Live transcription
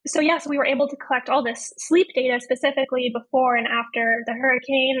So we were able to collect all this sleep data specifically before and after the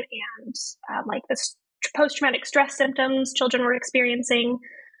hurricane, and like the post-traumatic stress symptoms children were experiencing.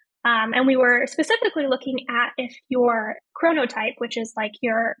 And we were specifically looking at if your chronotype, which is like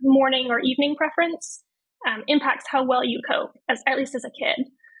your morning or evening preference, impacts how well you cope, at least as a kid,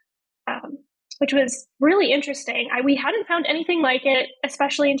 which was really interesting. We hadn't found anything like it,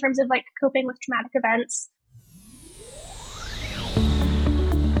 especially in terms of like coping with traumatic events.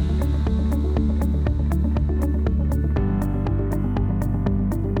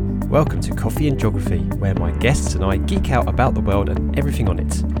 Welcome to Coffee and Geography, where my guests and I geek out about the world and everything on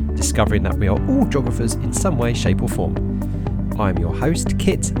it, discovering that we are all geographers in some way, shape or form. I'm your host,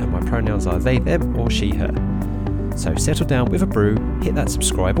 Kit, and my pronouns are they, them or she, her. So settle down with a brew, hit that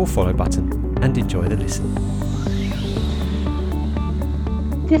subscribe or follow button, and enjoy the listen.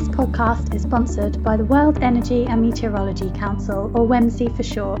 This podcast is sponsored by the World Energy and Meteorology Council, or WEMC for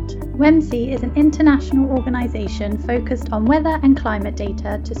short. WEMC is an international organisation focused on weather and climate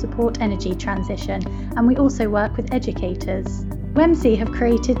data to support energy transition, and we also work with educators. WEMC have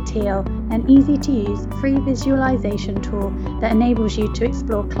created Teal, an easy-to-use free visualisation tool that enables you to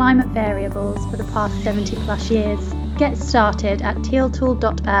explore climate variables for the past 70 plus years. Get started at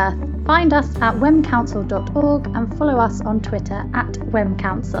tealtool.earth. Find us at wemcouncil.org and follow us on Twitter at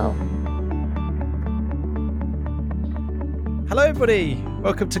wemcouncil. Hello everybody,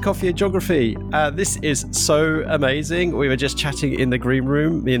 welcome to Coffee and Geography. This is so amazing. We were just chatting in the green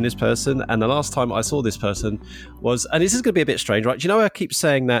room, me and this person, and the last time I saw this person was, and this is going to be a bit strange, right? Do you know I keep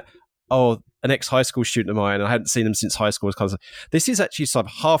saying that, an ex-high school student of mine, and I hadn't seen them since high school. This is actually sort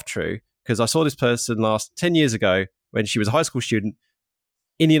of half true, because I saw this person last 10 years ago when she was a high school student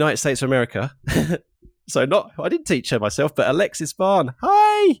in the United States of America. So I didn't teach her myself, but Alexis Bahn.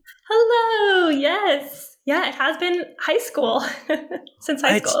 Hi! Hello, yes. Yeah, it has been high school, since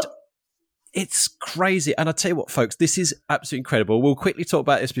high school. It's crazy. And I tell you what, folks, this is absolutely incredible. We'll quickly talk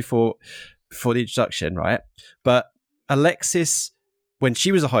about this before the introduction, right? But Alexis, when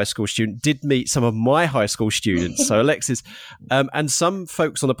she was a high school student, did meet some of my high school students. So Alexis, and some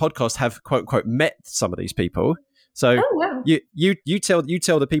folks on the podcast have, quote unquote, met some of these people. So wow. you tell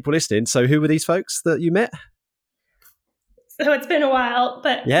the people listening. So who were these folks that you met? So it's been a while,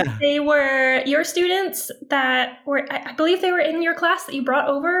 but yeah. They were your students that were, I believe they were in your class that you brought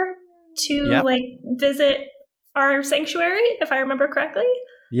over to visit our sanctuary, if I remember correctly.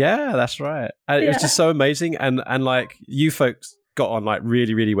 Yeah, that's right. It was just so amazing. And like you folks got on like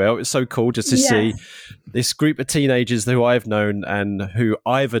really, really well. It was so cool just to see this group of teenagers who I've known and who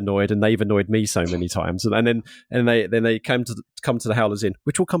I've annoyed, and they've annoyed me so many times. And then they come to the Howlers Inn,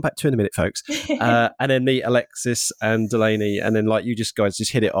 which we'll come back to in a minute, folks. And then meet Alexis and Delaney, and then like you guys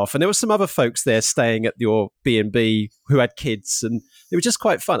just hit it off. And there were some other folks there staying at your B&B who had kids, and it was just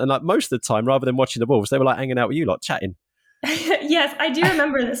quite fun. And like most of the time, rather than watching the Wolves, they were like hanging out with you, like chatting. Yes, I do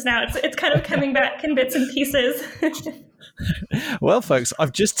remember this now. It's kind of coming back in bits and pieces. Well, folks,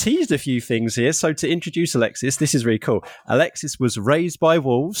 I've just teased a few things here. So to introduce Alexis, this is really cool. Alexis was raised by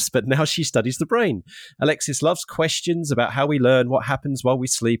wolves, but now she studies the brain. Alexis loves questions about how we learn, what happens while we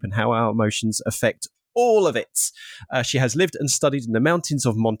sleep, and how our emotions affect all of it. She has lived and studied in the mountains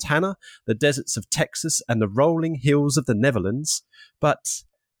of Montana, the deserts of Texas, and the rolling hills of the Netherlands. But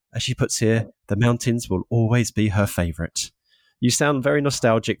as she puts here, the mountains will always be her favorite. You sound very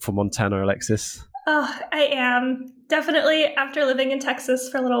nostalgic for Montana, Alexis. Oh, I am. Definitely after living in Texas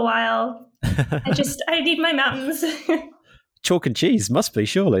for a little while. I need my mountains. Chalk and cheese must be,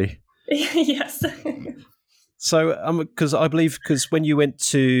 surely. Yes. So, because when you went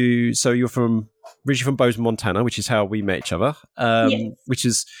to, so you're originally from Bozeman, Montana, which is how we met each other. Yes. Which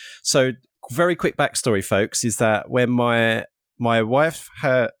is, so very quick backstory, folks, is that when my wife's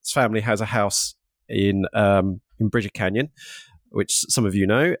family has a house in Bridget Canyon, which some of you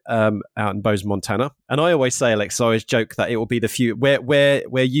know, out in Bozeman, Montana. And I always say, Alex, I always joke that it will be the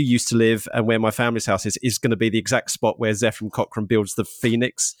where you used to live and where my family's house is going to be the exact spot where Zefram Cochrane builds the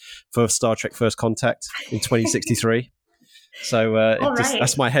Phoenix for Star Trek First Contact in 2063. So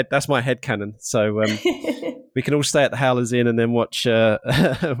that's my head canon. So we can all stay at the Howlers Inn and then watch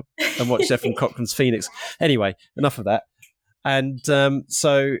Zefram Cochrane's Phoenix. Anyway, enough of that. And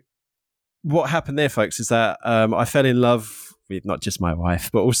so what happened there, folks, is that I fell in love with not just my wife,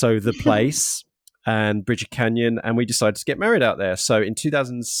 but also the place and Bridget Canyon, and we decided to get married out there. So in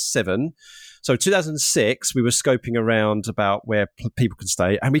 2006, we were scoping around about where people could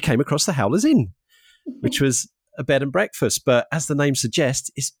stay, and we came across the Howlers Inn, which was a bed and breakfast. But as the name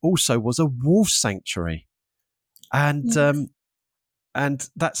suggests, it also was a wolf sanctuary. And And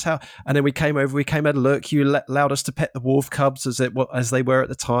that's how. And then we came over. We came had a look. You allowed us to pet the wolf cubs as they were at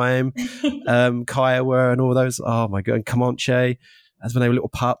the time. Kiowa and all those. Oh my god, and Comanche, as when they were little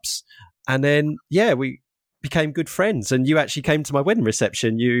pups. And then we became good friends. And you actually came to my wedding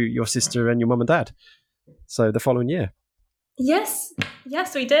reception. You, your sister, and your mum and dad. So the following year. Yes,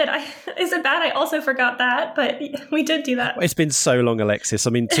 we did. Is it bad? I also forgot that, but we did do that. It's been so long, Alexis. I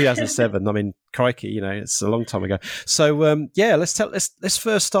mean, 2007. I mean, crikey, it's a long time ago. So, let's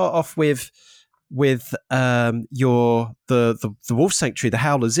first start off with the Wolf Sanctuary, the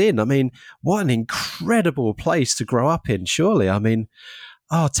Howlers Inn. I mean, what an incredible place to grow up in. Surely, I mean,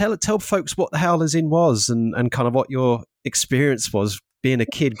 tell folks what the Howlers Inn was and kind of what your experience was being a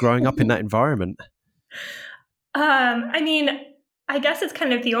kid growing up in that environment. I mean, I guess it's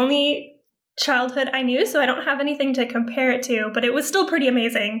kind of the only childhood I knew, so I don't have anything to compare it to, but it was still pretty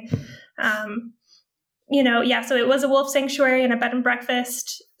amazing. So it was a wolf sanctuary and a bed and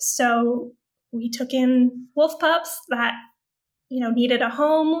breakfast. So we took in wolf pups that, needed a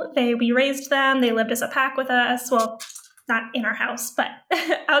home. We raised them. They lived as a pack with us. Well, not in our house, but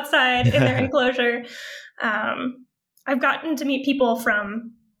outside in their enclosure. I've gotten to meet people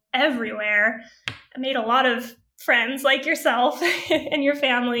from everywhere. I made a lot of friends like yourself and your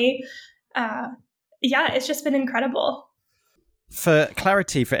family. It's just been incredible. For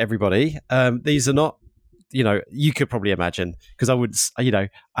clarity for everybody, these are not, you could probably imagine, because I would,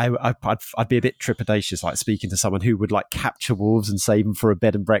 I'd be a bit trepidatious, like speaking to someone who would like capture wolves and save them for a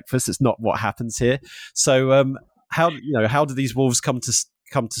bed and breakfast. It's not what happens here. So how do these wolves come to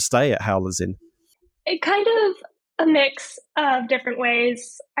stay at Howlers Inn? It kind of a mix of different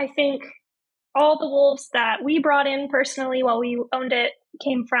ways. I think all the wolves that we brought in personally while we owned it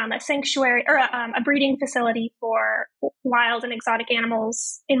came from a sanctuary or a breeding facility for wild and exotic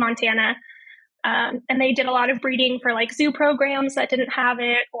animals in Montana. And they did a lot of breeding for like zoo programs that didn't have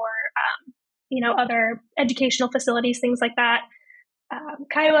it or, other educational facilities, things like that.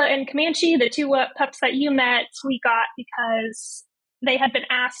 Kiowa and Comanche, the two pups that you met, we got because they had been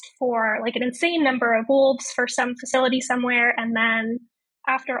asked for like an insane number of wolves for some facility somewhere. And then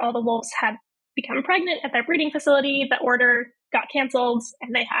after all the wolves had become pregnant at their breeding facility, the order got canceled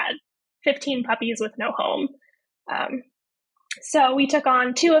and they had 15 puppies with no home. So we took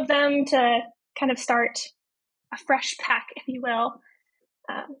on 2 of them to kind of start a fresh pack, if you will.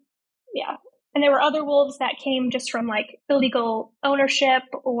 And there were other wolves that came just from like illegal ownership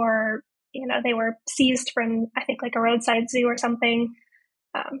or, they were seized from, I think, like a roadside zoo or something.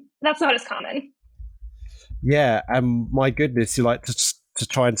 That's not as common. Yeah. And my goodness, you like to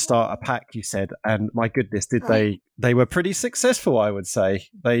try and start a pack, you said, and my goodness, they were pretty successful, I would say.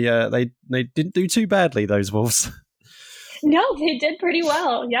 They didn't do too badly, those wolves. No, they did pretty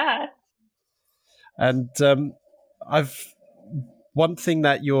well, yeah. And one thing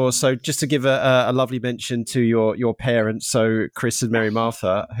that so just to give a lovely mention to your parents, so Chris and Mary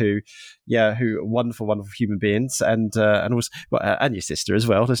Martha, who wonderful human beings, and also and your sister as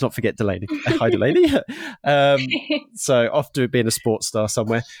well. Let's not forget Delaney. Hi, Delaney. So off to being a sports star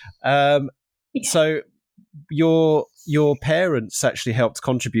somewhere. So your parents actually helped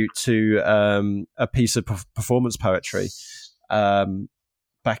contribute to a piece of performance poetry.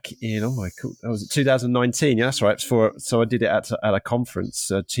 Back in was it 2019? Yeah, that's right. So I did it at a conference,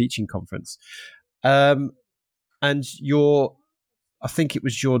 a teaching conference, and I think it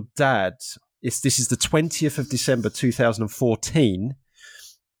was your dad. This is the 20th of December 2014.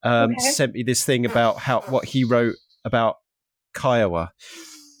 Sent me this thing about what he wrote about Kiowa,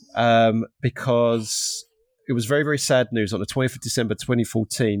 because it was very, very sad news on the 20th of December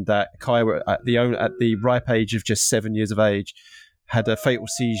 2014 that Kiowa, at the ripe age of just 7 years of age, had a fatal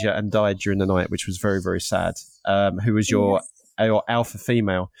seizure and died during the night, which was very, very sad. Who was your alpha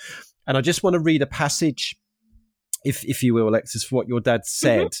female. And I just want to read a passage, if you will, Alexis, for what your dad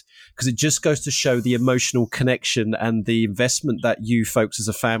said, because it just goes to show the emotional connection and the investment that you folks as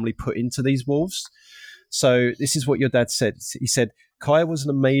a family put into these wolves. So this is what your dad said. He said, Kaya was an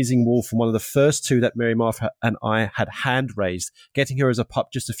amazing wolf and one of the first 2 that Mary Martha and I had hand raised, getting her as a pup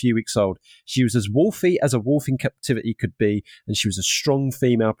just a few weeks old. She was as wolfy as a wolf in captivity could be, and she was a strong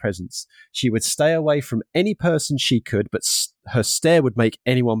female presence. She would stay away from any person she could, but her stare would make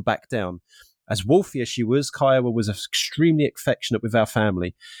anyone back down. As wolfy as she was, Kiowa was extremely affectionate with our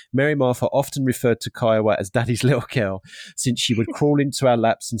family. Mary Martha often referred to Kiowa as Daddy's little girl, since she would crawl into our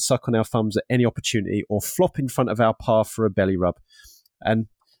laps and suck on our thumbs at any opportunity, or flop in front of our path for a belly rub. And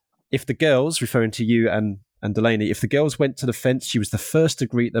if the girls, referring to you and Delaney, if the girls went to the fence, she was the first to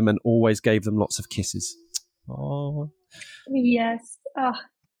greet them and always gave them lots of kisses. Oh, yes.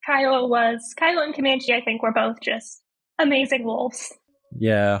 Kiowa and Comanche, I think, were both just amazing wolves.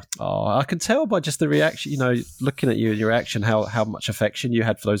 Yeah. Oh, I can tell by just the reaction, looking at you and your reaction, how much affection you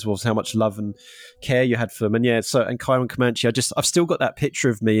had for those wolves, how much love and care you had for them. And and Kyle and Comanche, I've still got that picture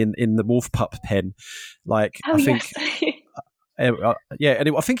of me in the wolf pup pen. Like, Oh, I think, yes.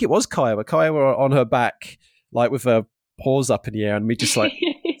 I think it was Kaya. Kaya were on her back, like with her paws up in the air and me just like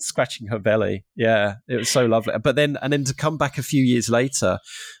scratching her belly. Yeah, it was so lovely. But then to come back a few years later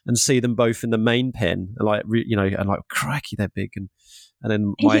and see them both in the main pen, and like crikey, they're big. And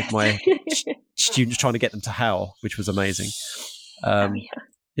then my students trying to get them to howl, which was amazing.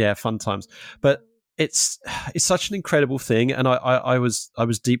 Yeah, fun times. But it's such an incredible thing, and I was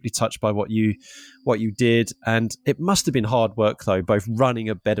deeply touched by what you did, and it must have been hard work though, both running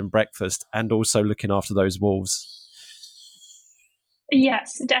a bed and breakfast and also looking after those wolves.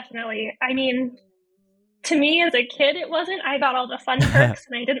 Yes, definitely. I mean, to me as a kid, it wasn't. I got all the fun perks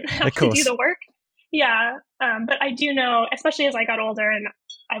and I didn't have to do the work. Yeah. But I do know, especially as I got older and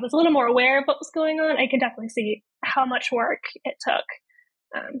I was a little more aware of what was going on, I could definitely see how much work it took,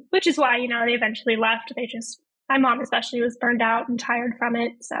 which is why, they eventually left. My mom especially was burned out and tired from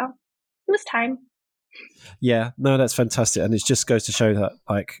it. So it was time. Yeah, no, that's fantastic. And it just goes to show that,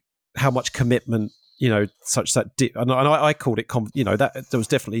 like, how much commitment, such that, and I called it, that there was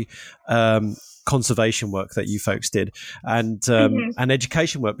definitely conservation work that you folks did, and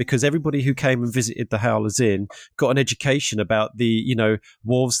education work, because everybody who came and visited the Howlers Inn got an education about the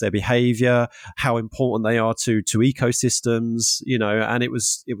wolves, their behavior, how important they are to ecosystems, and it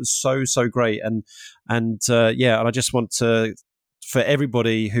was so great, and I just want to, for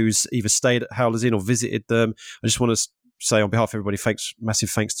everybody who's either stayed at Howlers Inn or visited them, I just want to say on behalf of everybody, massive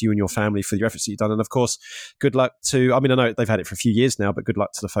thanks to you and your family for your efforts that you've done. And of course, good luck to, I know they've had it for a few years now, but good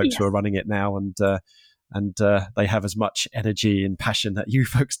luck to the folks who are running it now. And they have as much energy and passion that you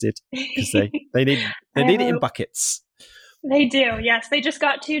folks did, because they need it in buckets. They do. Yes. They just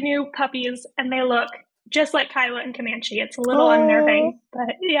got 2 new puppies and they look just like Kyla and Comanche. It's a little unnerving,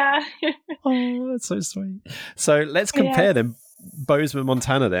 but yeah. Oh, that's so sweet. So let's compare them. Bozeman,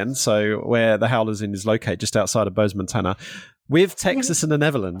 Montana, then, so where the Howlers Inn is located, just outside of Bozeman, Montana, with Texas and the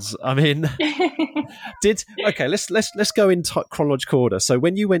Netherlands. I mean, let's go in chronological order. So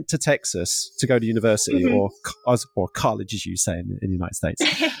when you went to Texas to go to university or college, as you say in the United States,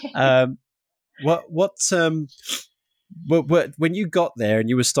 when you got there and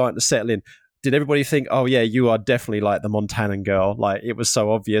you were starting to settle in, did everybody think, oh yeah, you are definitely like the Montanan girl? Like, it was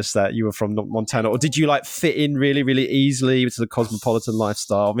so obvious that you were from Montana, or did you like fit in really, really easily to the cosmopolitan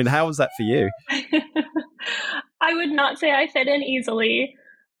lifestyle? I mean, how was that for you? I would not say I fit in easily.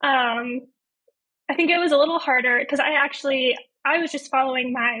 I think it was a little harder because I was just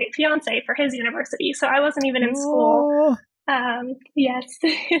following my fiance for his university, so I wasn't even in school. Yes.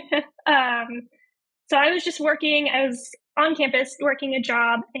 So I was just working. I was on campus working a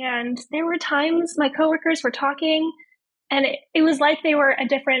job, and there were times my coworkers were talking and it was like they were a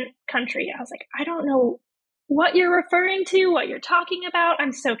different country. I was like, I don't know what you're referring to, what you're talking about.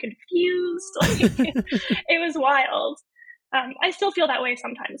 I'm so confused. Like, it was wild. I still feel that way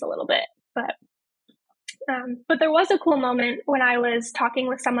sometimes a little bit, but there was a cool moment when I was talking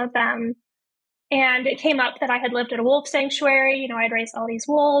with some of them. And it came up that I had lived at a wolf sanctuary. I'd raised all these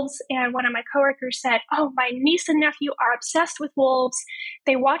wolves. And one of my coworkers said, oh, my niece and nephew are obsessed with wolves.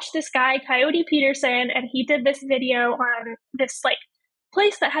 They watched this guy, Coyote Peterson, and he did this video on this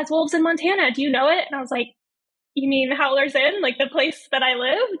place that has wolves in Montana. Do you know it? And I was like, you mean Howlers Inn, like the place that I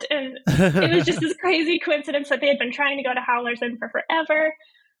lived? And it was just this crazy coincidence that they had been trying to go to Howlers Inn for forever.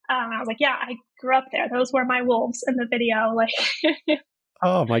 I was like, yeah, I grew up there. Those were my wolves in the video.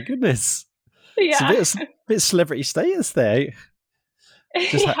 Oh my goodness. Yeah. It's a bit celebrity status there.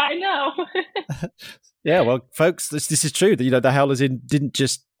 I know. Yeah, well, folks, this is true. The Howlers Inn didn't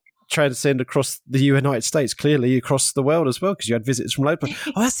just transcend across the United States, clearly across the world as well, because you had visitors from local.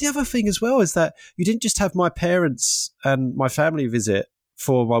 Oh, that's the other thing as well, is that you didn't just have my parents and my family visit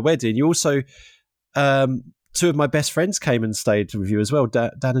for my wedding. You also, 2 of my best friends came and stayed with you as well,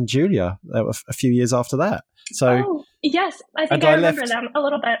 Dan and Julia, a few years after that. So, yes, I think I remember them a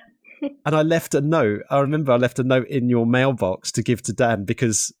little bit. And I left a note. I remember I left a note in your mailbox to give to Dan,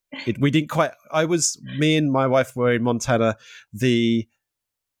 because me and my wife were in Montana the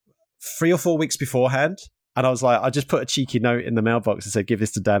 3 or 4 weeks beforehand. And I was like, I just put a cheeky note in the mailbox and said, give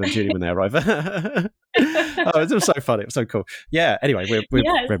this to Dan and Julie when they arrive. It was so funny. It was so cool. Yeah. Anyway, we're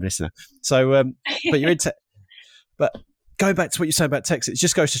reminiscing now. So, but you're into, but going back to what you're saying about Texas, it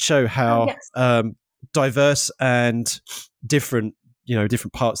just goes to show how diverse and different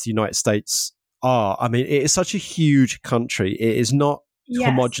parts of the United States are. I mean, it is such a huge country. It is not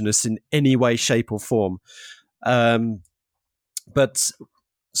homogenous in any way, shape, or form. But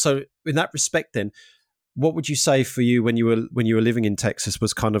so in that respect, then, what would you say for you when you were living in Texas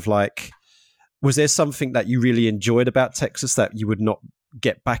was kind of like? Was there something that you really enjoyed about Texas that you would not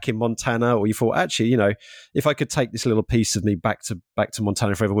get back in Montana, or you thought, actually, if I could take this little piece of me back to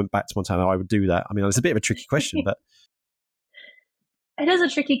Montana, if I ever went back to Montana, I would do that? I mean, it's a bit of a tricky question, but it is a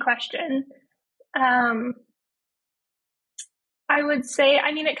tricky question. I would say,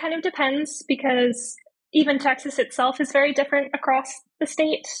 I mean, it kind of depends, because even Texas itself is very different across the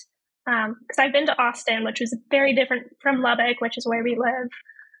state. Because I've been to Austin, which is very different from Lubbock, which is where we live.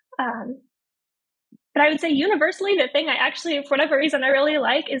 But I would say universally, the thing I actually, for whatever reason, I really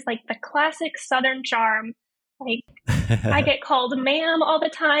like is like the classic Southern charm. Like, I get called ma'am all the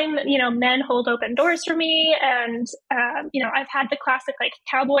time. Men hold open doors for me. And, I've had the classic like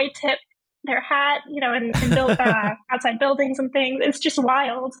cowboy tip their hat, and outside buildings and things. It's just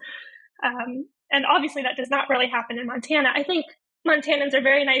wild. And obviously that does not really happen in Montana. I think Montanans are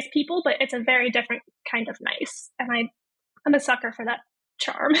very nice people, but it's a very different kind of nice. And I'm a sucker for that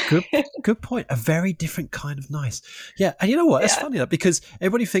charm. Good point. A very different kind of nice. Yeah. And you know what? It's funny that, because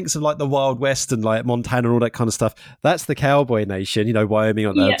everybody thinks of like the Wild West and like Montana and all that kind of stuff. That's the cowboy nation, Wyoming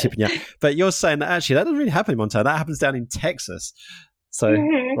on the tipping you. But you're saying that actually that doesn't really happen in Montana. That happens down in Texas. So,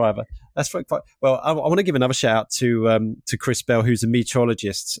 right, that's very fun. Well, I want to give another shout out to Chris Bell, who's a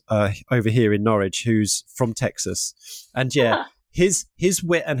meteorologist over here in Norwich, who's from Texas. And his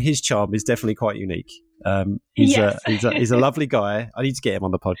wit and his charm is definitely quite unique. He's a lovely guy. I need to get him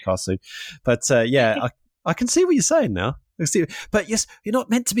on the podcast soon. But I can see what you're saying now. But yes, you're not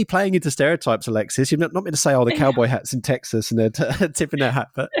meant to be playing into stereotypes, Alexis. You're not meant to say, the cowboy hat's in Texas and they're tipping their hat.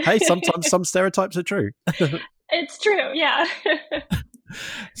 But hey, sometimes some stereotypes are true. It's true, yeah.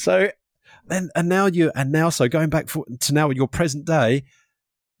 So going back to now your present day,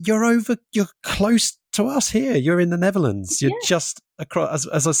 you're close to us here. You're in the Netherlands. You're just across,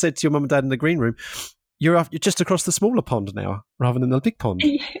 as I said to your mum and dad in the green room, you're just across the smaller pond now rather than the big pond.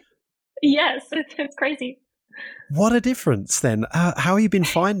 Yes, it's crazy. What a difference then. How have you been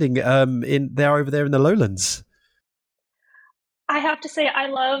finding over there in the lowlands? I have to say I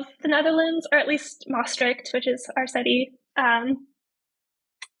love the Netherlands, or at least Maastricht, which is our city. I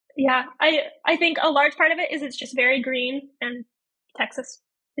think a large part of it is it's just very green, and Texas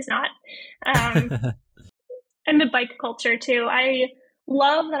is not. And the bike culture too. I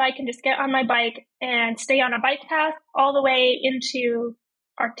love that I can just get on my bike and stay on a bike path all the way into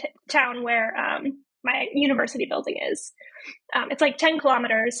our town where my university building is. It's like 10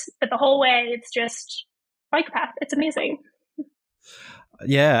 kilometers, but the whole way it's just bike path. It's amazing.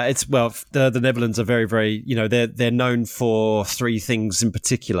 Yeah, the Netherlands are very, very, they're known for three things in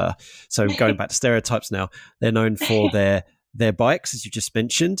particular. So going back to stereotypes now, they're known for their bikes, as you just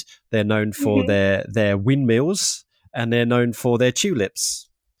mentioned. They're known for their windmills, and they're known for their tulips.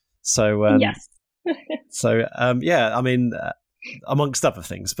 So yes. I mean, amongst other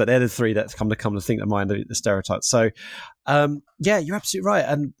things, but they're the three that come to think of mind, the stereotypes. So you're absolutely right.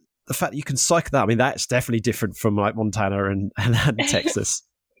 And the fact that you can cycle that, I mean, that's definitely different from like Montana and Texas.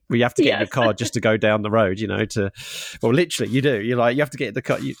 Where you have to get in the car just to go down the road, literally you do. You have to get in the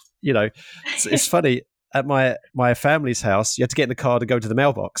car, it's funny. At my family's house, you have to get in the car to go to the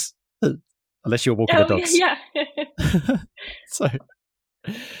mailbox, unless you're walking the dogs. Yeah. So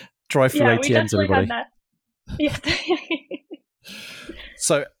drive through ATMs, everybody. Had that. Yes.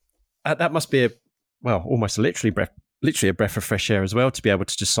 So that must be almost literally a breath of fresh air as well, to be able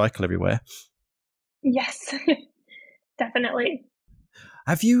to just cycle everywhere. Yes, definitely.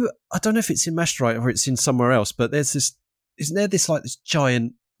 Have you? I don't know if it's in Maastricht or it's in somewhere else, but isn't there this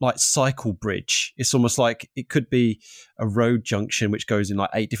giant like cycle bridge? It's almost like it could be a road junction which goes in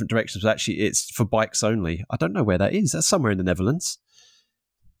like 8 different directions, but actually it's for bikes only. I don't know where that is. That's somewhere in the Netherlands.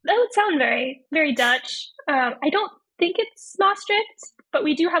 That would sound very, very Dutch. I don't think it's Maastricht, but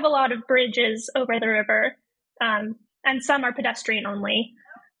we do have a lot of bridges over the river, and some are pedestrian only,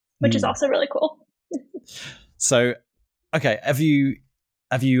 which is also really cool. So, okay, have you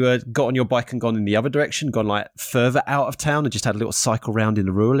got on your bike and gone in the other direction, gone like further out of town and just had a little cycle round in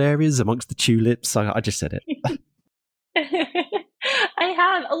the rural areas amongst the tulips? I just said it. I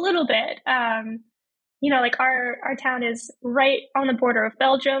have a little bit. Like our town is right on the border of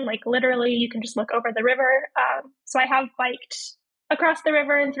Belgium. Like literally you can just look over the river. So I have biked across the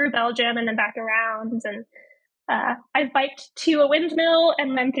river and through Belgium and then back around. And I've biked to a windmill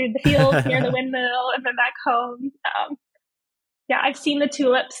and then through the fields near the windmill and then back home. I've seen the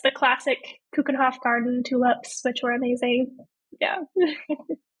tulips, the classic Keukenhof garden tulips, which were amazing. Yeah.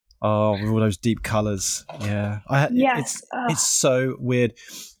 Oh, with all those deep colors. Yeah. It's so weird.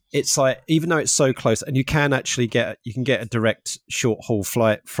 it's like, even though it's so close, and you can get a direct short haul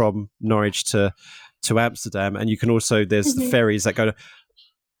flight from Norwich to Amsterdam, and you can also, there's the ferries that go to,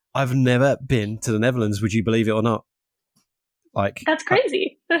 I've never been to the Netherlands, would you believe it or not? Like, that's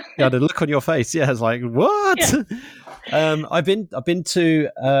crazy. Yeah, the look on your face. Yeah, it's like, what? Yeah. I've been to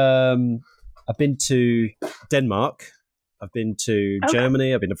Denmark. I've been to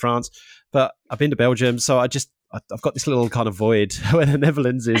Germany. I've been to France, but I've been to Belgium. So I've got this little kind of void where the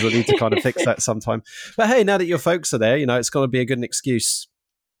Netherlands is. I need to kind of fix that sometime. But hey, now that your folks are there, it's going to be a good excuse,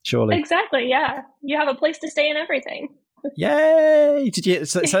 surely. Exactly. Yeah, you have a place to stay and everything. Yay! Did you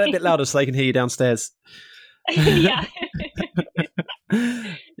say that a bit louder so they can hear you downstairs? Yeah.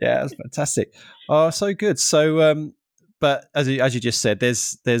 Yeah, that's fantastic. Oh, so good. So, but as you just said,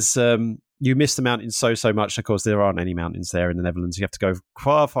 there's you miss the mountains so much. Of course, there aren't any mountains there in the Netherlands. You have to go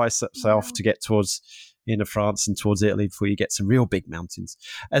far south to get towards into France and towards Italy before you get some real big mountains.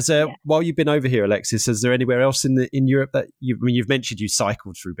 While you've been over here, Alexis, is there anywhere else in Europe that you've mentioned you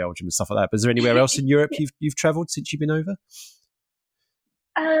cycled through Belgium and stuff like that? But is there anywhere else in Europe you've travelled since you've been over?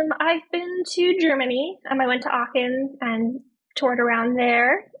 I've been to Germany. I went to Aachen and toured around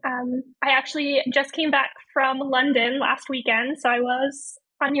there. I actually just came back from London last weekend, so I was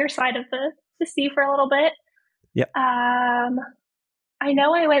on your side of the sea for a little bit. Yep. I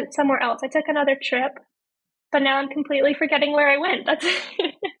know I went somewhere else. I took another trip, but now I'm completely forgetting where I went. That's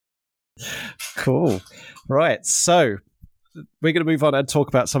cool. Right. So we're going to move on and talk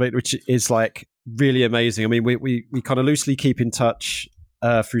about something which is like really amazing. I mean, we kind of loosely keep in touch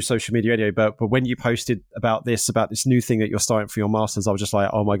through social media anyway, but when you posted about this new thing that you're starting for your masters, I was just like,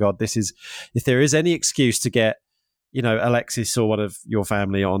 oh my God, this is, if there is any excuse to get, Alexis or one of your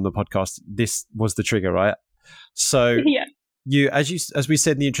family on the podcast, this was the trigger, right? So yeah. You, as we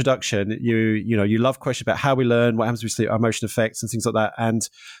said in the introduction, you love questions about how we learn, what happens with sleep, emotion effects, and things like that. And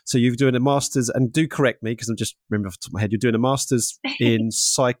so you're doing a master's, and do correct me because I'm just remembering off the top of my head, you're doing a master's in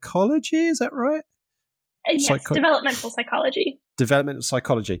psychology. Is that right? Yes, developmental psychology. Developmental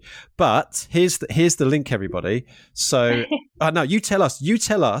psychology. But here's the link, everybody. So no, you tell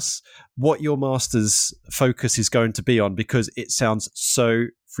us what your master's focus is going to be on, because it sounds so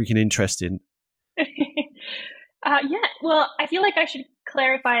freaking interesting. Yeah, well, I feel like I should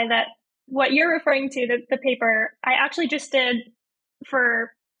clarify that what you're referring to, the paper, I actually just did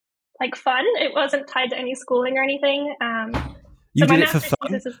for like fun. It wasn't tied to any schooling or anything. You did it for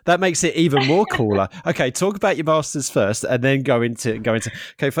fun? That makes it even more cooler. Okay, talk about your masters first and then go into.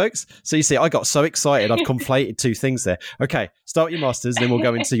 Okay, folks. So you see, I got so excited. I've conflated two things there. Okay, start your masters, then we'll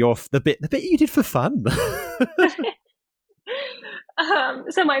go into the bit you did for fun.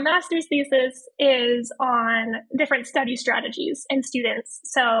 So my master's thesis is on different study strategies in students.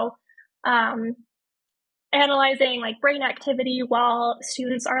 So analyzing like brain activity while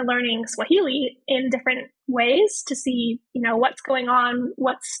students are learning Swahili in different ways to see, what's going on,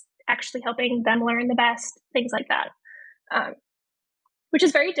 what's actually helping them learn the best, things like that, which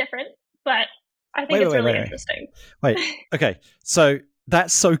is very different, but I think it's really interesting. Wait, okay. So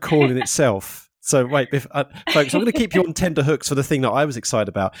that's so cool in itself. So wait, folks, I'm going to keep you on tender hooks for the thing that I was excited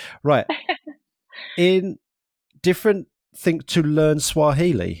about. Right. In different thing to learn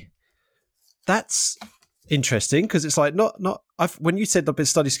Swahili. That's interesting, because it's like when you said the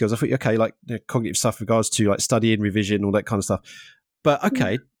study skills, I thought, okay, like cognitive stuff with regards to like studying, revision, all that kind of stuff. But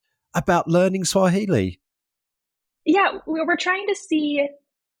okay, about learning Swahili. Yeah, we're trying to see,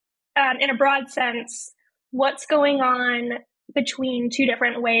 in a broad sense, what's going on between two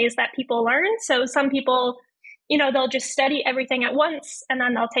different ways that people learn. So some people, they'll just study everything at once and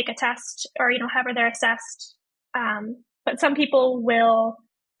then they'll take a test or, however they're assessed. But some people will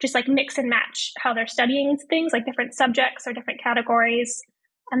just like mix and match how they're studying things, like different subjects or different categories,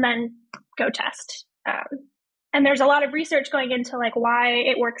 and then go test. And there's a lot of research going into like why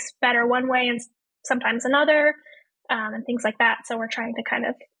it works better one way and sometimes another, and things like that. So we're trying to kind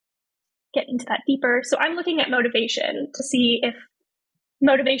of get into that deeper. So I'm looking at motivation to see if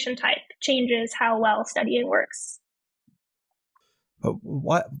motivation type changes how well studying works. But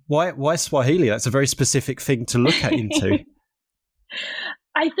why Swahili? That's a very specific thing to look at into.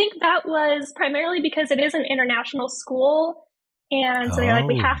 I think that was primarily because it is an international school. And so they're like,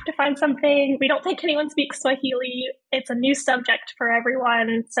 we have to find something. We don't think anyone speaks Swahili. It's a new subject for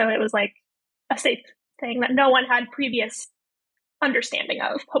everyone. So it was like a safe thing that no one had previous understanding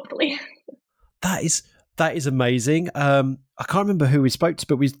of, hopefully. That is amazing. I can't remember who we spoke to,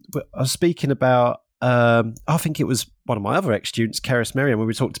 but I was speaking about, I think it was one of my other ex-students, Karis Merriam, where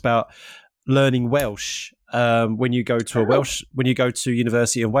we talked about learning Welsh when you go to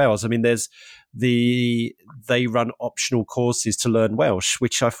university in Wales. I mean, they run optional courses to learn Welsh,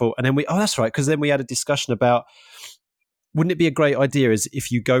 which I thought, and then that's right, because then we had a discussion about, wouldn't it be a great idea is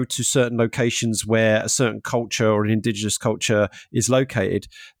if you go to certain locations where a certain culture or an indigenous culture is located,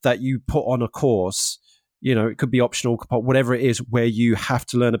 that you put on a course, it could be optional, whatever it is, where you have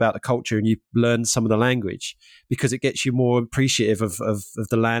to learn about the culture and you learn some of the language, because it gets you more appreciative of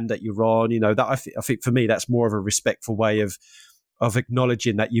the land that you're on. That I think for me, that's more of a respectful way of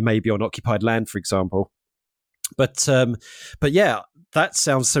acknowledging that you may be on occupied land, for example. But yeah, that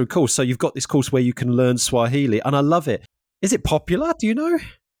sounds so cool. So you've got this course where you can learn Swahili, and I love it. Is it popular? Do you know?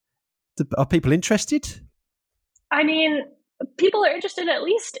 Are people interested? I mean, people are interested at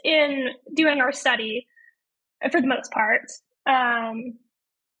least in doing our study for the most part. I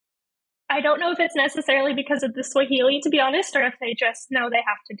don't know if it's necessarily because of the Swahili, to be honest, or if they just know they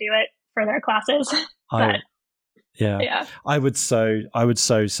have to do it for their classes. Yeah. I would so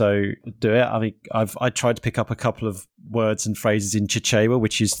do it. I mean, I tried to pick up a couple of words and phrases in Chichewa,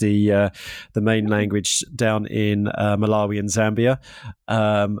 which is the main language down in Malawi and Zambia,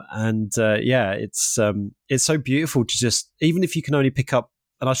 it's so beautiful to just, even if you can only pick up,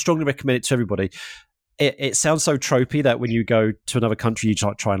 and I strongly recommend it to everybody. It sounds so tropey that when you go to another country, you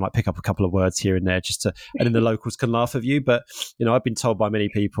try and pick up a couple of words here and there and then the locals can laugh at you. But, I've been told by many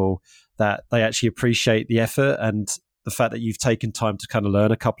people that they actually appreciate the effort, and the fact that you've taken time to kind of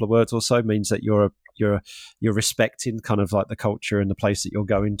learn a couple of words or so means that you're respecting kind of like the culture and the place that you're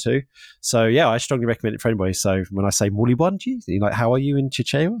going to. So yeah, I strongly recommend it for anybody. So when I say Mulibwanji, how are you in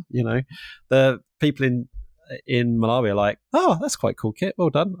Chichewa? The people in Malawi are like, oh, that's quite cool, Kit. Well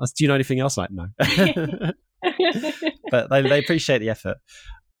done. Do you know anything else? Like, no. But they appreciate the effort.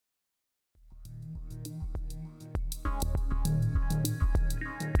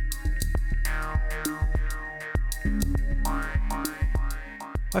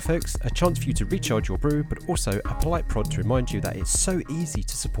 Hi folks, a chance for you to recharge your brew, but also a polite prod to remind you that it's so easy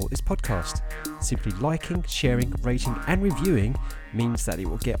to support this podcast. Simply liking, sharing, rating and reviewing means that it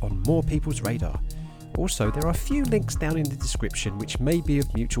will get on more people's radar. Also, there are a few links down in the description which may be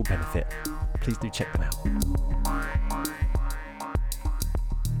of mutual benefit. Please do check them out.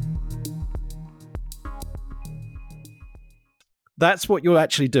 That's what you're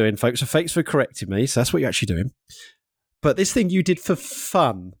actually doing, folks. So thanks for correcting me. So that's what you're actually doing. But this thing you did for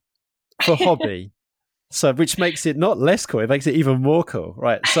fun, for hobby, so which makes it not less cool. It makes it even more cool,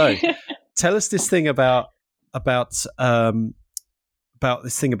 right? So tell us this thing about this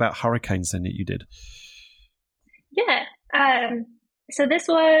thing about hurricanes then that you did. Yeah. So this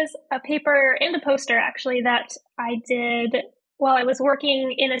was a paper and a poster actually that I did while I was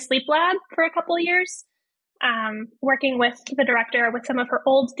working in a sleep lab for a couple of years, working with the director with some of her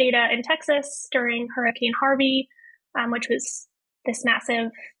old data in Texas during Hurricane Harvey, which was this massive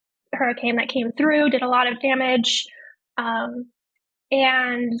hurricane that came through, did a lot of damage.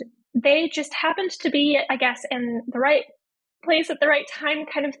 And they just happened to be, I guess, in the right place at the right time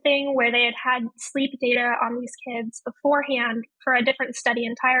kind of thing, where they had sleep data on these kids beforehand for a different study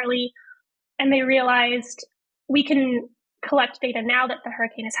entirely. And they realized we can collect data now that the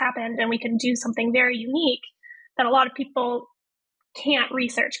hurricane has happened, and we can do something very unique that a lot of people can't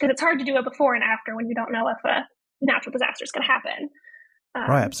research, because it's hard to do a before and after when you don't know if a natural disaster is going to happen.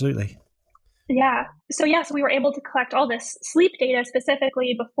 Right, absolutely. Yeah. So we were able to collect all this sleep data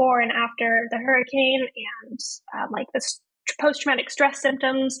specifically before and after the hurricane, and the post-traumatic stress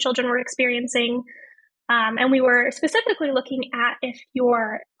symptoms children were experiencing. And we were specifically looking at if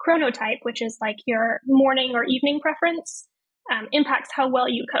your chronotype, which is like your morning or evening preference, impacts how well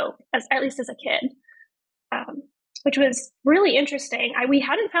you cope, at least as a kid, which was really interesting. We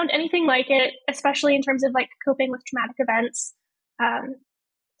hadn't found anything like it, especially in terms of like coping with traumatic events.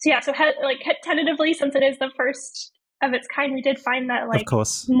 Tentatively, since it is the first of its kind, we did find that of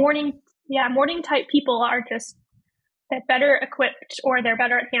course, morning type people are just better equipped, or they're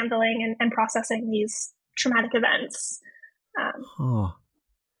better at handling and processing these traumatic events.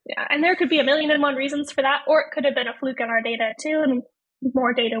 Yeah, and there could be 1,000,001 reasons for that, or it could have been a fluke in our data too, and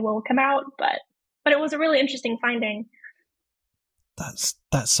more data will come out. But it was a really interesting finding. That's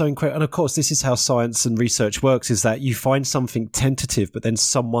so incredible. And of course, this is how science and research works, is that you find something tentative, but then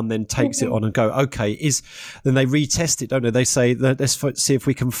someone then takes it on and go, okay, then they retest it, don't they? They say, let's see if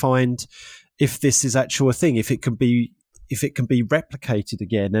we can find if this is actual a thing, if it can be replicated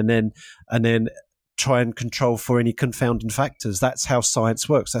again, and then try and control for any confounding factors. That's how science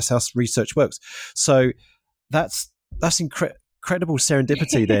works. That's how research works. So that's incredible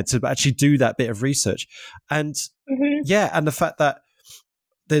serendipity there to actually do that bit of research. And and the fact that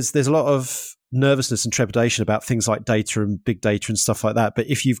there's a lot of nervousness and trepidation about things like data and big data and stuff like that. But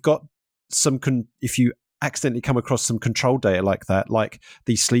if you've got if you accidentally come across some control data like that, like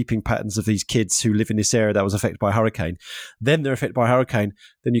these sleeping patterns of these kids who live in this area that was affected by a hurricane, then they're affected by a hurricane,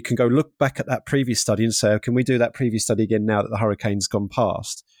 then you can go look back at that previous study and say, oh, can we do that previous study again now that the hurricane's gone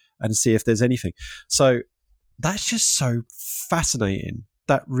past, and see if there's anything. So that's just so fascinating.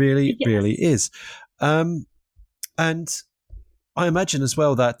 That really, really is. And I imagine as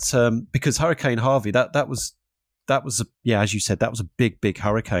well that because Hurricane Harvey, that was as you said, that was a big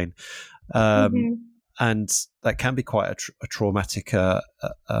hurricane. And that can be quite a traumatic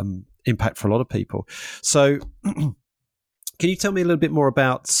impact for a lot of people. So, can you tell me a little bit more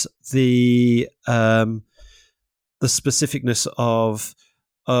about the specificness of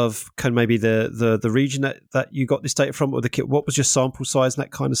kind of maybe the region that you got this data from, or what was your sample size and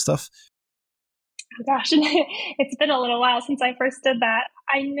that kind of stuff? Oh gosh, it's been a little while since I first did that.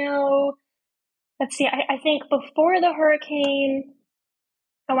 I know. Let's see. I think before the hurricane,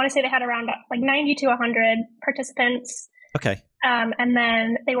 I want to say they had around like 90 to 100 participants. Okay. And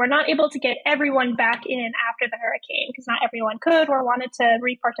then they were not able to get everyone back in after the hurricane because not everyone could or wanted to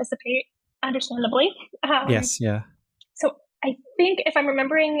re-participate, understandably. Yes, yeah. So I think if I'm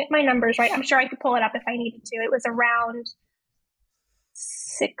remembering my numbers right, I'm sure I could pull it up if I needed to. It was around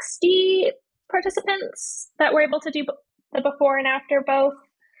 60 participants that were able to do the before and after both.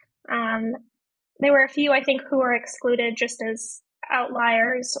 There were a few, I think, who were excluded just as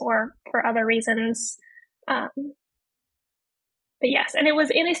outliers or for other reasons. But yes, and it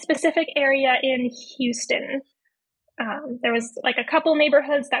was in a specific area in Houston. There was like a couple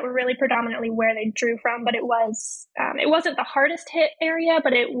neighborhoods that were really predominantly where they drew from, but it wasn't the hardest hit area,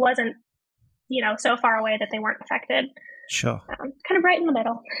 but it wasn't, so far away that they weren't affected. Sure. Kind of right in the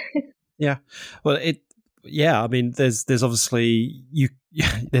middle. Yeah. Well, I mean, there's obviously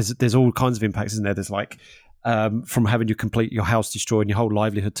there's all kinds of impacts, isn't there? There's like from having your house destroyed and your whole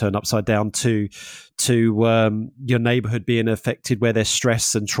livelihood turned upside down to your neighborhood being affected where there's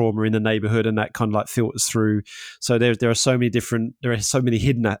stress and trauma in the neighborhood, and that kind of like filters through. So there are so many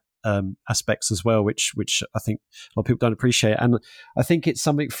hidden aspects as well, which I think a lot of people don't appreciate. And I think it's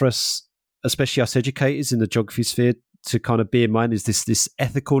something for us, especially us educators in the geography sphere, to kind of bear in mind is this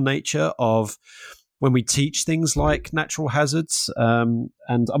ethical nature of when we teach things like natural hazards. And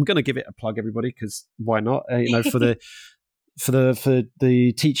I'm going to give it a plug, everybody, because why not? For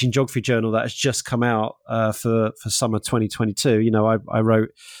the Teaching Geography Journal that has just come out for summer 2022. I wrote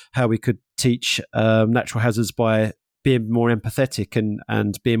how we could teach natural hazards by being more empathetic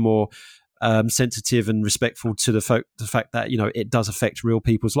and being more sensitive and respectful to the fact that it does affect real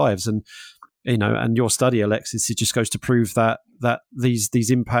people's lives. And and your study, Alexis, it just goes to prove that these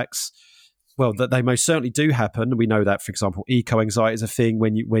impacts, well, that they most certainly do happen. We know that, for example, eco-anxiety is a thing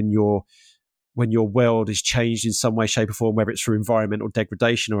when your world is changed in some way, shape, or form, whether it's through environmental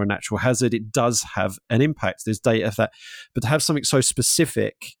degradation or a natural hazard, it does have an impact. There's data of that. But to have something so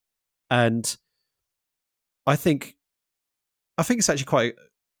specific, and I think it's actually quite,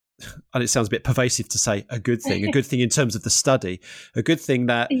 and it sounds a bit pervasive to say a good thing in terms of the study, a good thing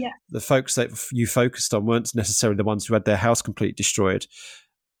that the folks that you focused on weren't necessarily the ones who had their house completely destroyed,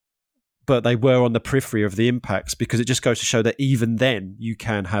 but they were on the periphery of the impacts, because it just goes to show that even then you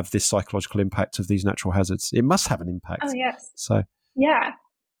can have this psychological impact of these natural hazards. It must have an impact. Oh, yes. So, yeah.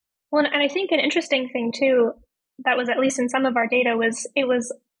 Well, and I think an interesting thing too, that was at least in some of our data, was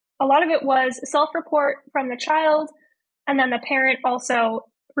a lot of it was self-report from the child, and then the parent also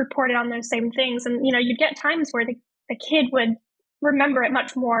reported on those same things. And, you'd get times where the kid would remember it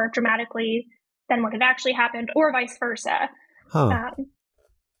much more dramatically than what had actually happened, or vice versa. Huh.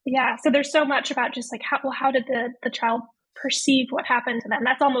 Yeah. So there's so much about just like, how did the child perceive what happened to them?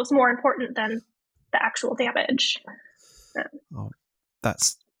 That's almost more important than the actual damage.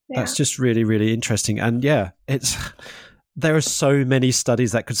 That's just really, really interesting. And there are so many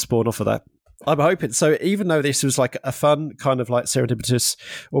studies that could spawn off of that. I'm hoping. So even though this was like a fun kind of like serendipitous,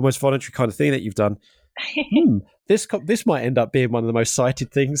 almost voluntary kind of thing that you've done, this might end up being one of the most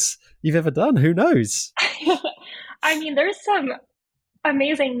cited things you've ever done. Who knows? I mean, there's some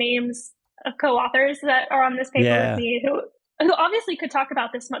amazing names of co-authors that are on this paper with me who obviously could talk about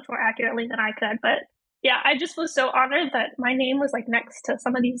this much more accurately than I could. But yeah, I just was so honored that my name was like next to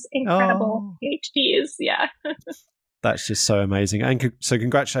some of these incredible PhDs. Yeah. That's just so amazing. And so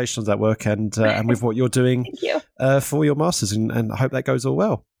congratulations on that work and with what you're doing Thank you. For your master's, and I hope that goes all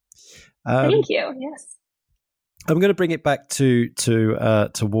well. Thank you. Yes. I'm going to bring it back to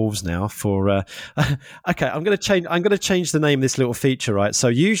wolves now. For okay, I'm going to change the name of this little feature. Right, so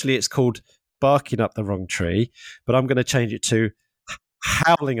usually it's called barking up the wrong tree, but I'm going to change it to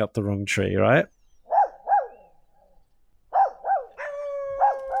howling up the wrong tree, right?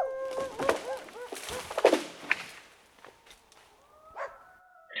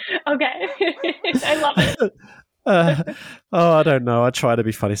 Okay. I love it. I don't know. I try to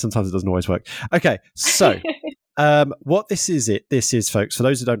be funny. Sometimes it doesn't always work. Okay, so what this is, folks, for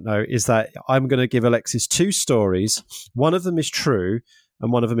those who don't know, is that I'm going to give Alexis two stories. One of them is true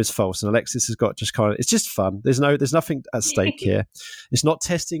and one of them is false. And Alexis has got just kind of, it's just fun. There's nothing at stake here. It's not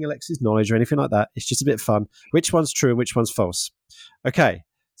testing Alexis' knowledge or anything like that. It's just a bit of fun. Which one's true and which one's false? Okay,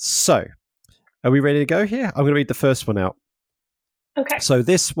 so are we ready to go here? I'm going to read the first one out. Okay. So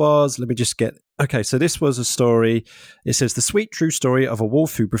this was, so this was a story. It says the sweet true story of a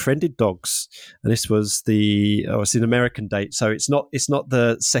wolf who befriended dogs. And this was it's an American date. So it's not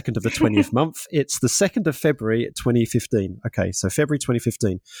the 2nd of the 20th month. It's the 2nd of February 2015. Okay. So February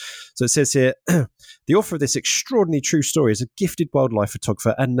 2015. So it says here, the author of this extraordinary true story is a gifted wildlife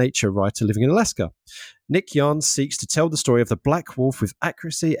photographer and nature writer living in Alaska. Nick Yarns seeks to tell the story of the black wolf with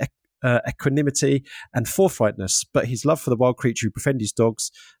accuracy, equanimity and forthrightness, but his love for the wild creature who befriend his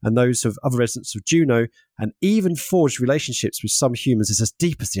dogs and those of other residents of Juneau and even forged relationships with some humans is as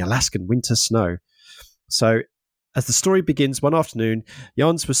deep as the Alaskan winter snow. So as the story begins one afternoon,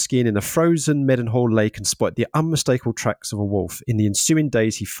 Yarns was skiing in a frozen Meadenhall lake and spotted the unmistakable tracks of a wolf. In the ensuing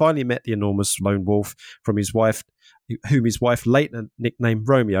days, he finally met the enormous lone wolf whom his wife later nicknamed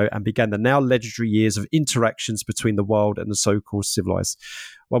Romeo, and began the now legendary years of interactions between the wild and the so-called civilized.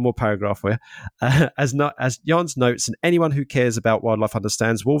 One more paragraph for you. As Yarns notes, and anyone who cares about wildlife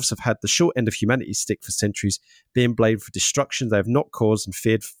understands, wolves have had the short end of humanity's stick for centuries, being blamed for destruction they have not caused and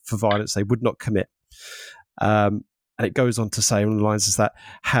feared for violence they would not commit. And it goes on to say on the lines is that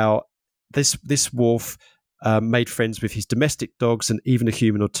how this wolf made friends with his domestic dogs and even a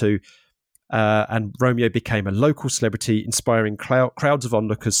human or two. And Romeo became a local celebrity, inspiring crowds of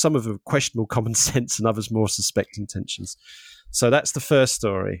onlookers, some of them questionable common sense and others more suspect intentions. So that's the first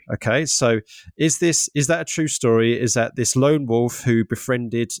story. Okay, so is that a true story? Is that this lone wolf who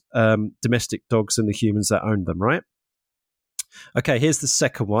befriended domestic dogs and the humans that owned them, right? Okay, here's the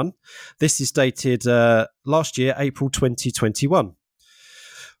second one. This is dated last year, April 2021.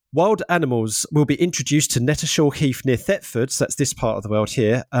 Wild animals will be introduced to Nettershall Heath near Thetford, so that's this part of the world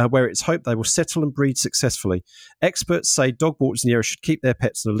here, where it's hoped they will settle and breed successfully. Experts say dog walkers in the area should keep their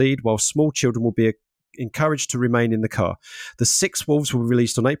pets in the lead, while small children will be encouraged to remain in the car. The 6 wolves will be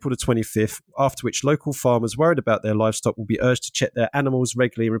released on April the 25th, after which local farmers worried about their livestock will be urged to check their animals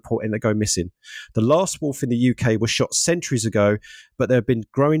regularly and report in that go missing. The last wolf in the UK was shot centuries ago, but there have been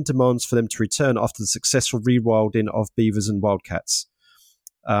growing demands for them to return after the successful rewilding of beavers and wildcats.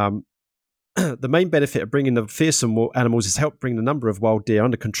 The main benefit of bringing the fearsome animals is help bring the number of wild deer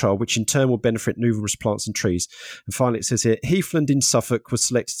under control, which in turn will benefit numerous plants and trees. And finally, it says here, Heathland in Suffolk was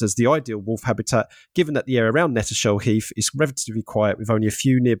selected as the ideal wolf habitat, given that the area around Nettershall Heath is relatively quiet with only a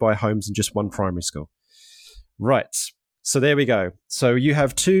few nearby homes and just one primary school. Right. So there we go. So you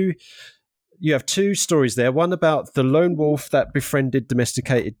have two stories there. One about the lone wolf that befriended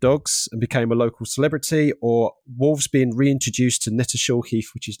domesticated dogs and became a local celebrity, or wolves being reintroduced to Nettershall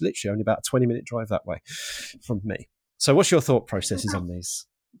Heath, which is literally only about a 20-minute drive that way from me. So what's your thought processes on these?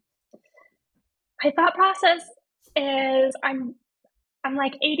 My thought process is I'm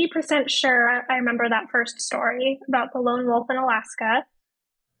like 80% sure I remember that first story about the lone wolf in Alaska.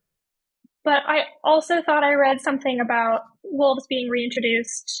 But I also thought I read something about wolves being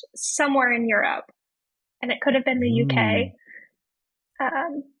reintroduced somewhere in Europe, and it could have been the UK.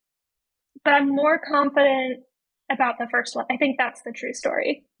 But I'm more confident about the first one. I think that's the true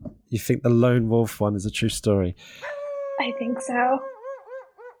story. You think the lone wolf one is a true story? I think so.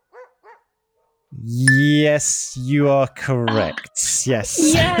 Yes, you are correct. Yes.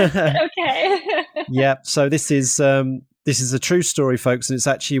 Yes. Okay. Yeah. So this is a true story, folks, and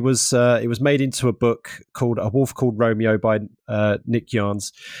it was made into a book called A Wolf Called Romeo by Nick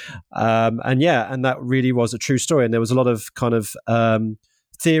Yarns, and that really was a true story. And there was a lot of kind of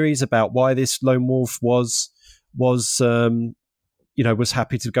theories about why this lone wolf was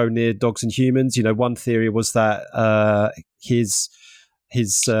happy to go near dogs and humans. You know, one theory was that his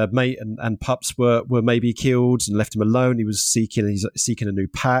mate and pups were maybe killed and left him alone. He's seeking a new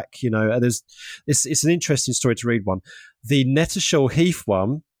pack, you know, and it's an interesting story to read. One, the Nettershall Heath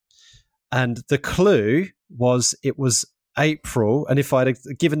one, and the clue was it was April, and if I'd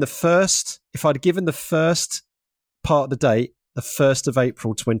given the first part of the date, the 1st of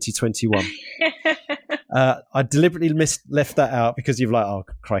April 2021. I deliberately left that out because you've like, oh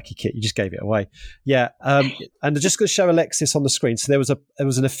crikey, Kit, you just gave it away. Yeah, and I'm just going to show Alexis on the screen. So there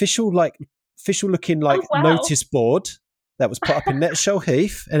was an official looking notice board. that was put up in Netshell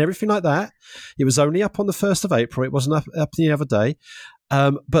Heath and everything like that. It was only up on the 1st of April. It wasn't up the other day.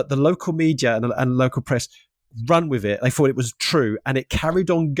 But the local media and local press run with it. They thought it was true, and it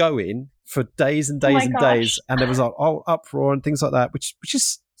carried on going for days and days and days. And there was an uproar and things like that, which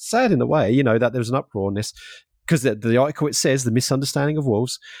is sad in a way, you know, that there was an uproar on this, because the article, it says the misunderstanding of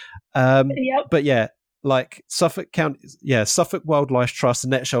wolves. But yeah, like Suffolk Wildlife Trust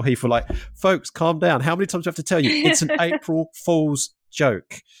and Netshell Heath were like, folks, calm down. How many times do I have to tell you? It's an April Fool's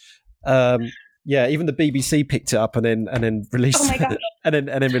joke. Yeah, even the BBC picked it up and then released and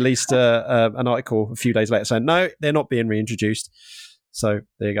then released an article a few days later saying no, they're not being reintroduced. So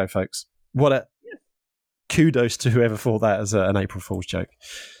there you go, folks. What a kudos to whoever thought that as an April Fool's joke.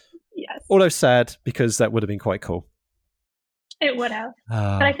 Yes. Although sad, because that would have been quite cool. It would have.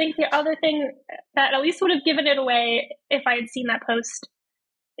 But I think the other thing that at least would have given it away if I had seen that post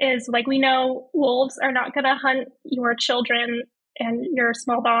is, like, we know wolves are not going to hunt your children and your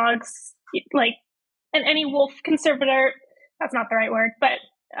small dogs. Like, and any wolf conservator, that's not the right word, but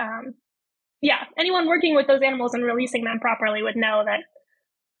anyone working with those animals and releasing them properly would know that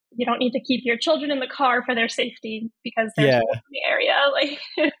you don't need to keep your children in the car for their safety because there's wolves in the area.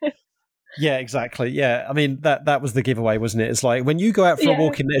 Like, yeah, exactly. Yeah, I mean that was the giveaway, wasn't it? It's like when you go out for a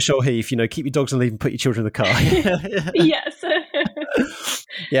walk in Netshell Heath, you know, keep your dogs on leave and put your children in the car. Yes.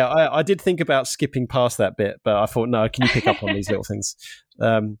 Yeah, I did think about skipping past that bit, but I thought, no, can you pick up on these little things?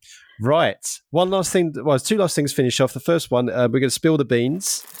 Right. One last thing. Well, two last things to finish off. The first one, we're going to spill the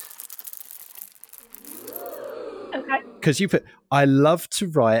beans. Okay. Because you put, I love to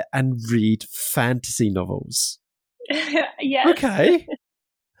write and read fantasy novels. Yes.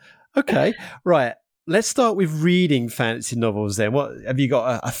 Okay. Right. Let's start with reading fantasy novels then. What have you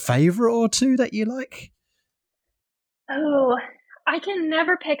got a favorite or two that you like? Oh, I can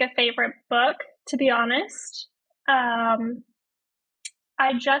never pick a favorite book, to be honest. I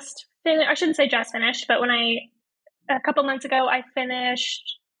shouldn't say just finished, but a couple months ago, I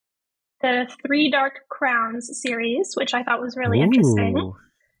finished the Three Dark Crowns series, which I thought was really interesting.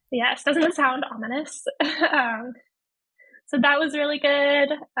 Yes, doesn't it sound ominous? So that was really good.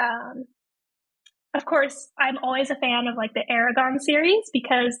 Of course, I'm always a fan of like the Aragon series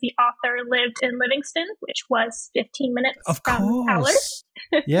because the author lived in Livingston, which was 15 minutes from Fowler's.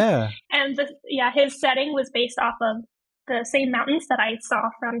 Yeah. And his setting was based off of the same mountains that I saw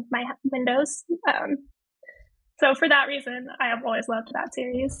from my windows. So for that reason, I have always loved that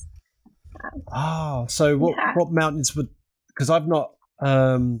series. So what mountains would? Because I've not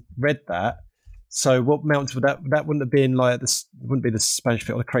read that. So what mountains would that wouldn't have been like this? Wouldn't be the Spanish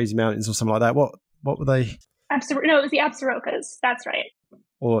Pit or the Crazy Mountains or something like that. What were they? No, it was the Absarokas. That's right.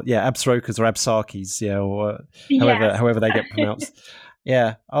 Or Absarokas or Absarkis, or however they get pronounced.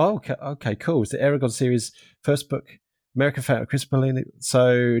 Yeah. Oh, okay, cool. It's the Aragon series, first book, American fan, Chris Bellini.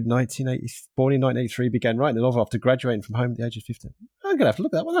 So born in 1983, began writing a novel after graduating from home at the age of 15. I'm gonna have to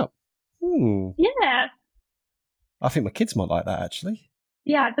look that one up. Yeah. I think my kids might like that actually.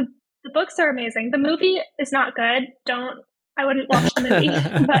 Yeah, the books are amazing. The movie is not good. I wouldn't watch the movie.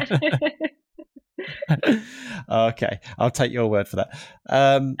 But okay, I'll take your word for that.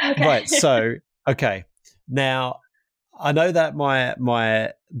 Okay. Right, so now I know that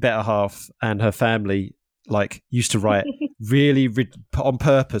my better half and her family used to write really on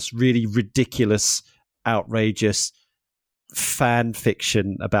purpose, really ridiculous, outrageous fan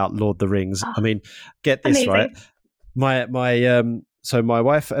fiction about Lord of the Rings. I mean, get this amazing. Right. So my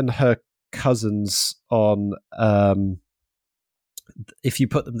wife and her cousins on, if you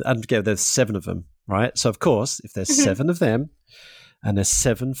put them together, there's 7 of them, right? So of course, if there's 7 of them, and there's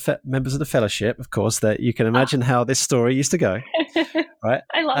 7 members of the Fellowship, of course, that you can imagine how this story used to go, right?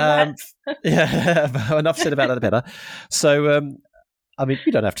 I love that. Yeah, enough said about that, the better. So, I mean,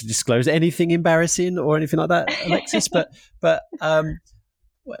 you don't have to disclose anything embarrassing or anything like that, Alexis, but can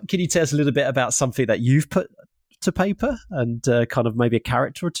you tell us a little bit about something that you've put to paper and kind of maybe a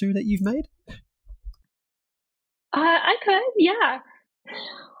character or two that you've made? I could, yeah.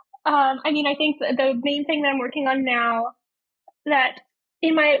 I mean, I think the main thing that I'm working on now, that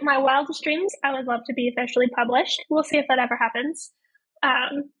in my wildest dreams, I would love to be officially published. We'll see if that ever happens.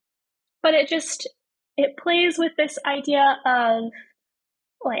 But it plays with this idea of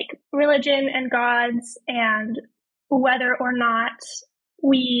like religion and gods and whether or not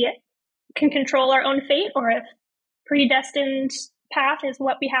we can control our own fate, or if predestined path is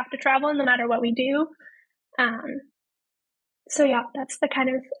what we have to travel no matter what we do. So yeah, that's the kind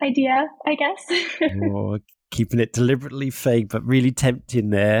of idea, I guess. keeping it deliberately vague, but really tempting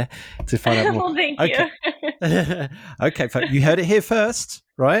there to find out more. Well, thank you. Okay, you heard it here first,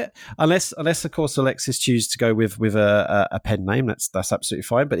 right? Unless of course Alexis chooses to go with a pen name, that's absolutely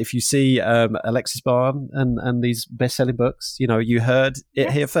fine. But if you see Alexis Bahn and these best-selling books, you heard it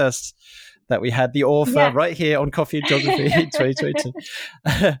here first, that we had the author right here on Coffee and Geography 2022.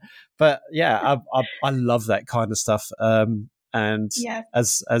 But yeah, I love that kind of stuff. And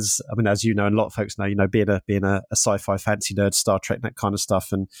as you know, and a lot of folks know, being a sci-fi fantasy nerd, Star Trek, that kind of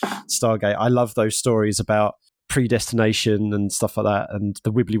stuff, and Stargate, I love those stories about predestination and stuff like that, and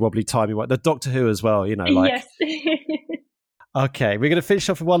the wibbly wobbly timing. The Doctor Who as well, Yes. Okay, we're going to finish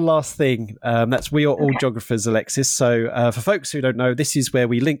off with one last thing. That's we are all geographers, Alexis. So for folks who don't know, this is where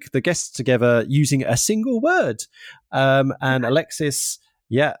we link the guests together using a single word. And Alexis.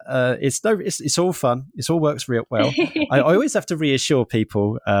 Yeah, it's all fun. It all works real well. I always have to reassure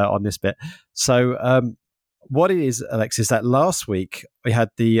people on this bit. So what it is, Alexis, that last week we had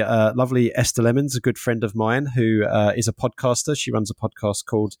the lovely Esther Lemons, a good friend of mine who is a podcaster. She runs a podcast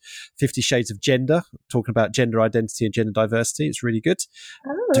called 50 Shades of Gender, talking about gender identity and gender diversity. It's really good.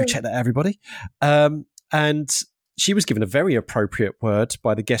 Do check that out, everybody. And she was given a very appropriate word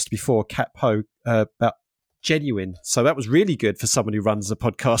by the guest before, Kat Poe, about genuine. So that was really good for someone who runs a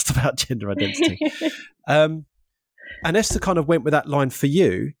podcast about gender identity. And Esther kind of went with that line for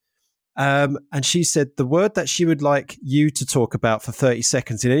you. And she said the word that she would like you to talk about for 30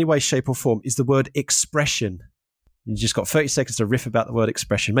 seconds in any way, shape or form is the word expression. You just got 30 seconds to riff about the word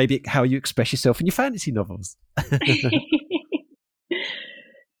expression, maybe how you express yourself in your fantasy novels. Okay,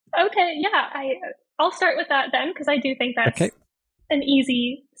 yeah. I'll start with that then, because I do think that's an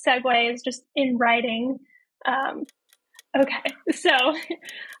easy segue, is just in writing. Okay, so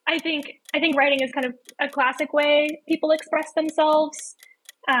I think writing is kind of a classic way people express themselves,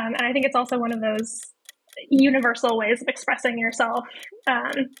 and I think it's also one of those universal ways of expressing yourself. Only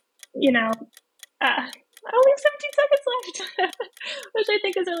 17 seconds left, which I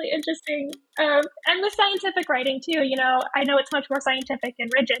think is really interesting. And the scientific writing too. I know it's much more scientific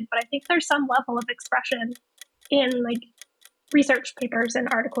and rigid, but I think there's some level of expression in like research papers and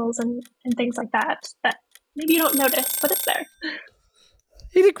articles and things like that maybe you don't notice, but it's there.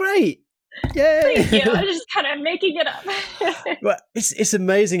 You did great. Yay. Thank you. I'm just kind of making it up. Well, it's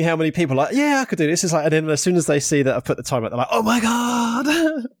amazing how many people are like, yeah, I could do this. It's like, and then as soon as they see that I put the time out, they're like, oh my God.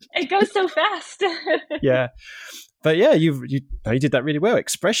 It goes so fast. Yeah. But yeah, you did that really well.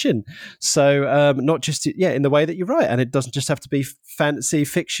 Expression. So not just in the way that you write, and it doesn't just have to be fantasy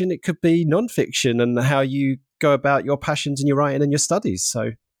fiction. It could be non-fiction, and how you go about your passions in your writing and your studies.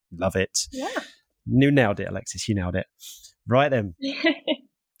 So love it. Yeah. You nailed it, Alexis. You nailed it. Right then.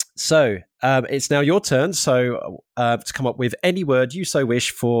 So it's now your turn. So to come up with any word you so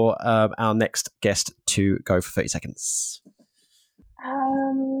wish for our next guest to go for 30 seconds.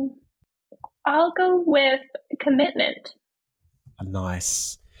 I'll go with commitment.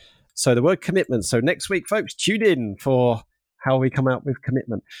 Nice. So the word commitment. So next week, folks, tune in for how we come out with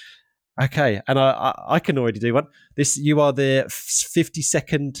commitment. Okay, and I can already do one. You are the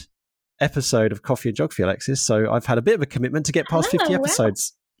 52nd episode of Coffee and Geography, Alexis. So I've had a bit of a commitment to get past 50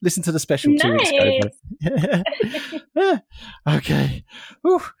 episodes. Wow. Listen to the special 2 weeks ago. Yeah. Okay.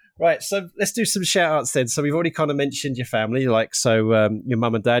 Whew. Right, so let's do some shout outs then. So we've already kind of mentioned your family, your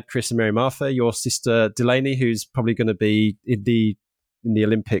mum and dad, Chris and Mary Martha, your sister Delaney, who's probably going to be in the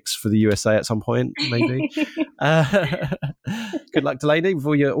Olympics for the USA at some point, maybe. Good luck, Delaney, with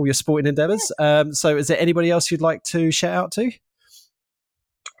all your sporting endeavours. So is there anybody else you'd like to shout out to?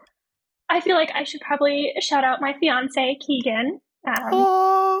 I feel like I should probably shout out my fiance, Keegan.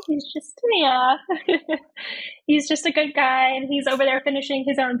 He's just a good guy, and he's over there finishing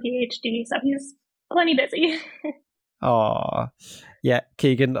his own PhD, so he's plenty busy. Yeah,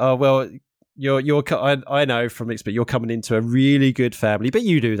 Keegan. Well, I know from experience you're coming into a really good family, but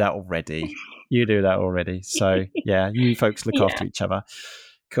you do that already. So yeah, you folks look after each other.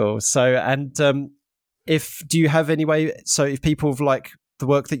 Cool. So, and do you have any way? So, if people like the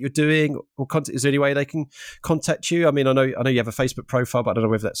work that you're doing, or is there any way they can contact you? I mean, I know you have a Facebook profile, but I don't know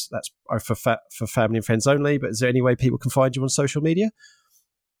whether that's for family and friends only. But is there any way people can find you on social media?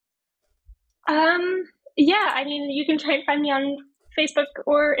 Yeah, I mean, you can try and find me on Facebook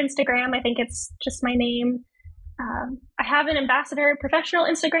or Instagram. I think it's just my name. I have an ambassador professional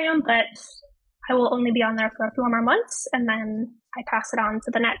Instagram, but I will only be on there for a few more months, and then I pass it on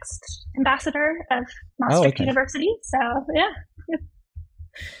to the next ambassador of Maastricht University. So yeah.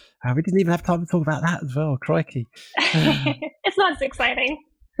 We didn't even have time to talk about that as well. Crikey. It's not as exciting.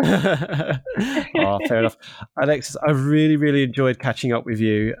 Fair enough. Alexis, I really, really enjoyed catching up with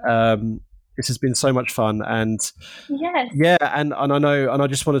you. This has been so much fun, and Yes. yeah, and I know, and I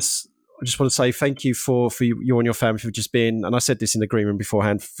just want to say thank you for you and your family for just being, and I said this in the green room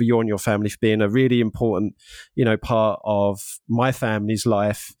beforehand, for you and your family for being a really important, part of my family's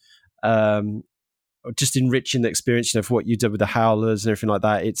life. Just enriching the experience of what you did with the howlers and everything like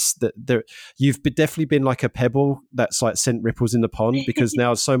that. It's that you've definitely been like a pebble that's like sent ripples in the pond, because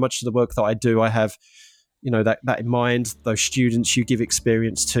now so much of the work that I do, I have that in mind. Those students you give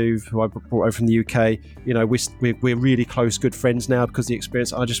experience to, who I brought over from the UK, we're really close, good friends now because of the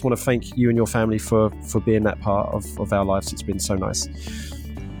experience. I just want to thank you and your family for being that part of our lives. It's been so nice.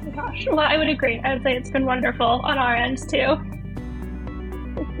 Gosh, well, I would agree. I would say it's been wonderful on our end too.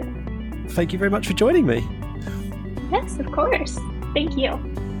 Thank you very much for joining me. Yes, of course. Thank you.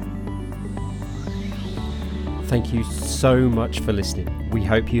 Thank you so much for listening. We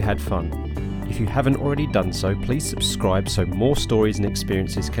hope you had fun. If you haven't already done so, please subscribe so more stories and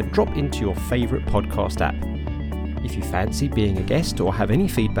experiences can drop into your favourite podcast app. If you fancy being a guest or have any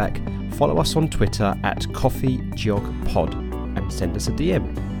feedback, follow us on Twitter at coffeegeogpod and send us a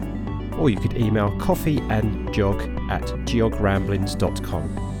DM. Or you could email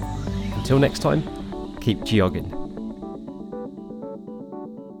coffeeandgeog@geogramblings.com. Until next time, keep geogging.